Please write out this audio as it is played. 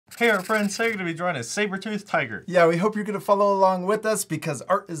Hey, our friends, today we're going to be drawing a saber-toothed tiger. Yeah, we hope you're going to follow along with us because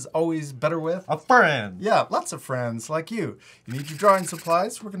art is always better with a friend. Yeah, lots of friends like you. You need your drawing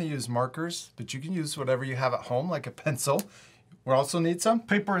supplies. We're going to use markers, but you can use whatever you have at home, like a pencil. We also need some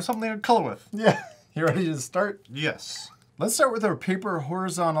paper and something to color with. Yeah, you ready to start? Yes. Let's start with our paper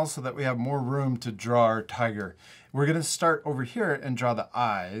horizontal so that we have more room to draw our tiger. We're going to start over here and draw the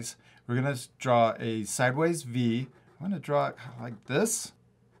eyes. We're going to draw a sideways V. I'm going to draw it like this.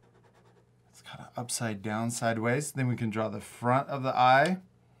 It's kind of upside down sideways. Then we can draw the front of the eye.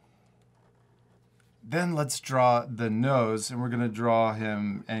 Then let's draw the nose, and we're going to draw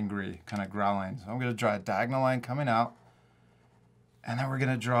him angry, kind of growling. So I'm going to draw a diagonal line coming out. And then we're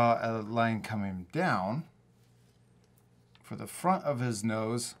going to draw a line coming down for the front of his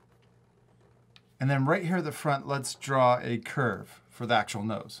nose. And then right here at the front, let's draw a curve for the actual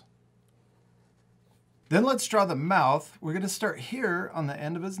nose. Then let's draw the mouth. We're going to start here on the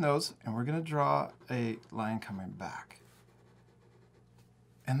end of his nose, and we're going to draw a line coming back.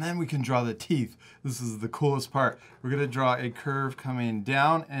 And then we can draw the teeth. This is the coolest part. We're going to draw a curve coming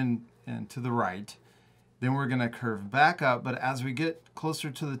down and to the right. Then we're going to curve back up, but as we get closer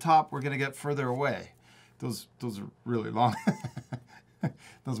to the top, we're going to get further away. Those are really long.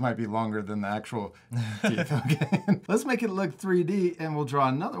 Those might be longer than the actual teeth. Okay. Let's make it look 3D, and we'll draw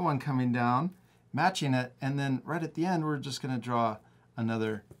another one coming down, matching it, and then right at the end, we're just going to draw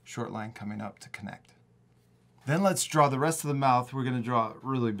another short line coming up to connect. Then let's draw the rest of the mouth. We're going to draw it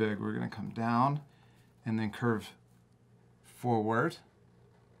really big. We're going to come down and then curve forward.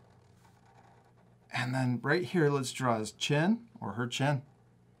 And then right here, let's draw his chin, or her chin.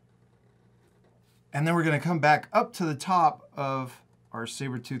 And then we're going to come back up to the top of our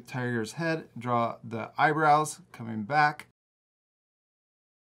saber-toothed tiger's head, draw the eyebrows coming back.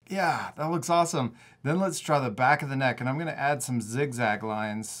 Yeah, that looks awesome. Then let's draw the back of the neck, and I'm going to add some zigzag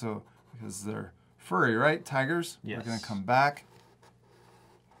lines because they're furry, right? Tigers? Yes. We're going to come back.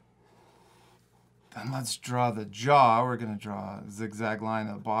 Then let's draw the jaw. We're going to draw a zigzag line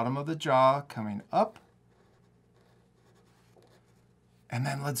at the bottom of the jaw coming up. And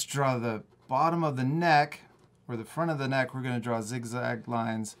then let's draw the bottom of the neck, or the front of the neck. We're going to draw zigzag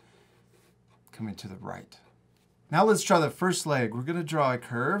lines coming to the right. Now let's draw the first leg. We're going to draw a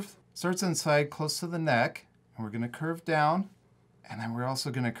curve. Starts inside close to the neck, and we're going to curve down, and then we're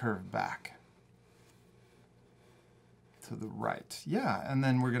also going to curve back to the right. Yeah, and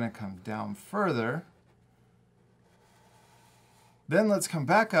then we're going to come down further. Then let's come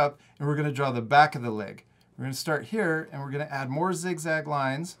back up, and we're going to draw the back of the leg. We're going to start here, and we're going to add more zigzag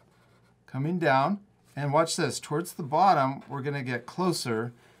lines coming down. And watch this, towards the bottom, we're going to get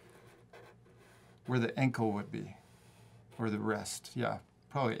closer where the ankle would be, or the wrist. Yeah,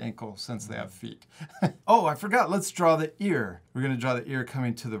 probably ankle since they have feet. Oh, I forgot, let's draw the ear. We're going to draw the ear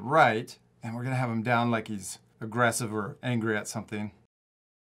coming to the right, and we're going to have him down like he's aggressive or angry at something.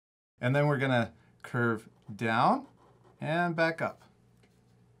 And then we're going to curve down and back up.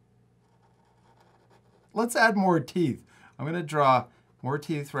 Let's add more teeth. I'm going to draw more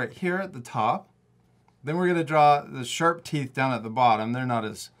teeth right here at the top. Then we're going to draw the sharp teeth down at the bottom. They're not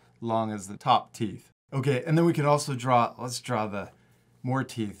as long as the top teeth. Okay, and then we can also let's draw the more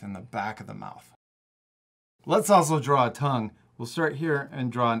teeth in the back of the mouth. Let's also draw a tongue. We'll start here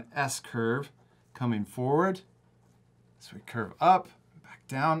and draw an S curve coming forward. So we curve up, back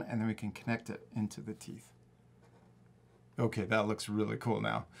down, and then we can connect it into the teeth. Okay, that looks really cool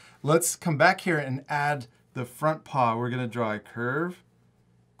now. Let's come back here and add the front paw. We're going to draw a curve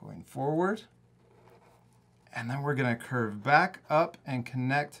going forward. And then we're going to curve back up and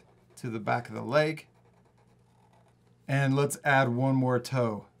connect to the back of the leg. And let's add one more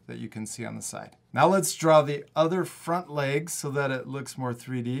toe that you can see on the side. Now let's draw the other front leg so that it looks more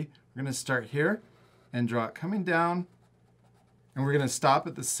 3D. We're going to start here and draw it coming down. And we're going to stop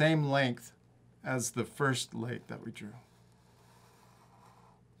at the same length as the first leg that we drew.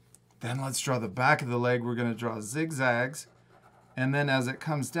 Then let's draw the back of the leg. We're going to draw zigzags. And then as it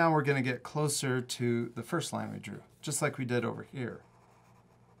comes down, we're going to get closer to the first line we drew, just like we did over here.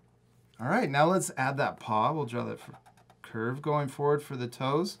 All right, now let's add that paw. We'll draw that curve going forward for the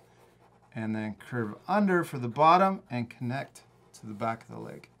toes, and then curve under for the bottom and connect to the back of the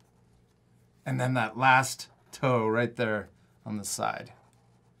leg. And then that last toe right there on the side.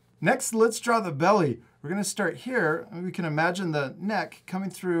 Next, let's draw the belly. We're going to start here, and we can imagine the neck coming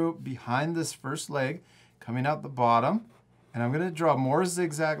through behind this first leg, coming out the bottom. And I'm going to draw more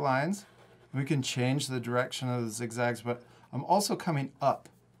zigzag lines. We can change the direction of the zigzags, but I'm also coming up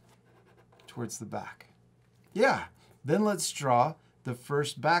towards the back. Yeah, then let's draw the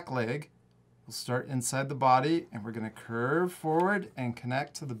first back leg. We'll start inside the body, and we're going to curve forward and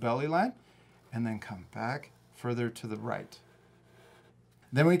connect to the belly line, and then come back further to the right.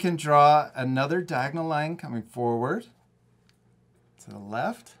 Then we can draw another diagonal line coming forward to the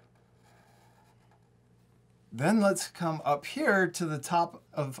left. Then let's come up here to the top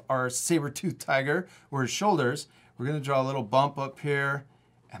of our saber-toothed tiger, or his shoulders. We're going to draw a little bump up here,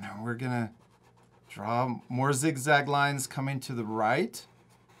 and then we're going to draw more zigzag lines coming to the right.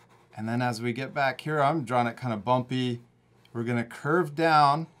 And then as we get back here, I'm drawing it kind of bumpy. We're going to curve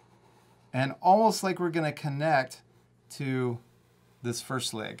down, and almost like we're going to connect to this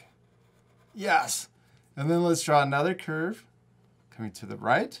first leg. Yes! And then let's draw another curve coming to the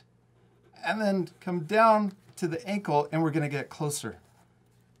right, and then come down to the ankle, and we're going to get closer.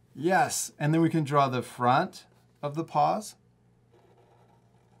 Yes! And then we can draw the front of the paws,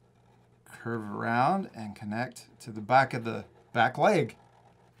 curve around, and connect to the back of the back leg.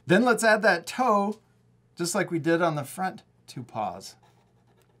 Then let's add that toe, just like we did on the front two paws.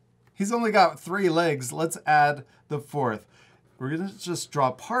 He's only got 3 legs. Let's add the 4th. We're going to just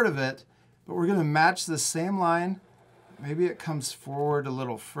draw part of it, but we're going to match the same line. Maybe it comes forward a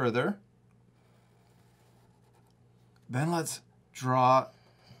little further. Then let's draw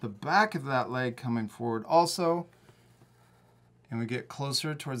the back of that leg coming forward also. And we get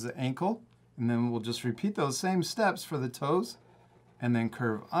closer towards the ankle. And then we'll just repeat those same steps for the toes. And then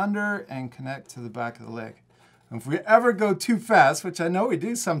curve under and connect to the back of the leg. If we ever go too fast, which I know we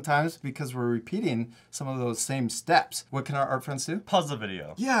do sometimes because we're repeating some of those same steps, what can our art friends do? Pause the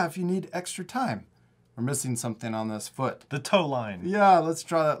video. Yeah, if you need extra time. We're missing something on this foot. The toe line. Yeah, let's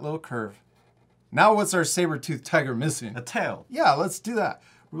draw that little curve. Now what's our saber-toothed tiger missing? A tail. Yeah, let's do that.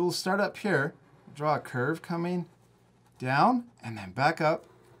 We'll start up here, draw a curve coming down, and then back up.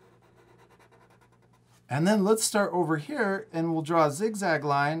 And then let's start over here, and we'll draw a zigzag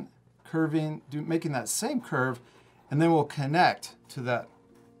line, curving, making that same curve, and then we'll connect to that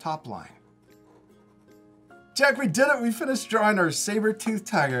top line. Jack, we did it! We finished drawing our saber-toothed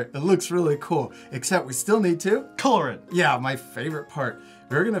tiger. It looks really cool, except we still need to color it. Yeah, my favorite part.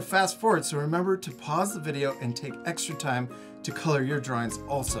 We're gonna fast forward, so remember to pause the video and take extra time to color your drawings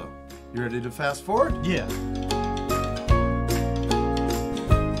also. You ready to fast forward? Yeah.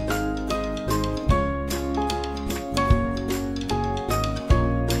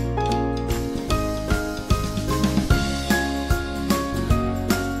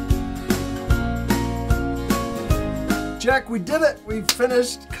 Jack, we did it! We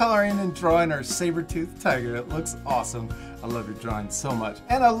finished coloring and drawing our saber-toothed tiger. It looks awesome. I love your drawing so much.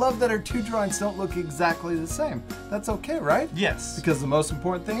 And I love that our 2 drawings don't look exactly the same. That's okay, right? Yes. Because the most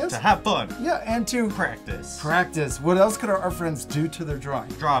important thing is to have fun. Yeah, and to practice. Practice. What else could our friends do to their drawing?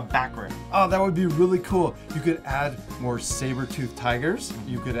 Draw a background. Oh, that would be really cool. You could add more saber-toothed tigers.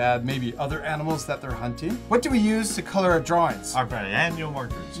 You could add maybe other animals that they're hunting. What do we use to color our drawings? Our Bianyo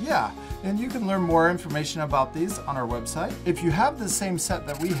markers. Yeah, and you can learn more information about these on our website. If you have the same set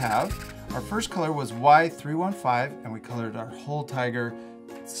that we have, our first color was Y315, and we colored our whole tiger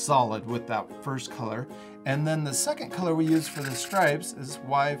solid with that first color. And then the second color we used for the stripes is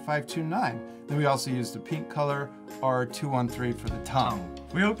Y529. Then we also used a pink color, R213 for the tongue.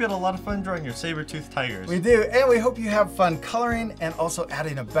 We hope you had a lot of fun drawing your saber-toothed tigers. We do, and we hope you have fun coloring and also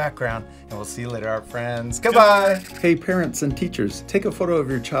adding a background. And we'll see you later, art friends. Goodbye! Hey parents and teachers, take a photo of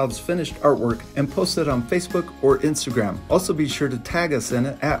your child's finished artwork and post it on Facebook or Instagram. Also be sure to tag us in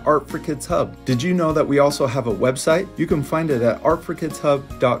it at Art for Kids Hub. Did you know that we also have a website? You can find it at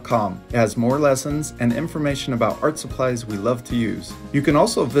artforkidshub.com. It has more lessons and information about art supplies we love to use. You can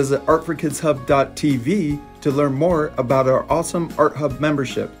also visit artforkidshub.tv to learn more about our awesome Art Hub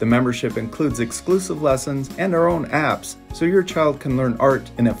membership. The membership includes exclusive lessons and our own apps, so your child can learn art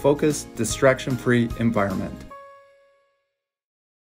in a focused, distraction-free environment.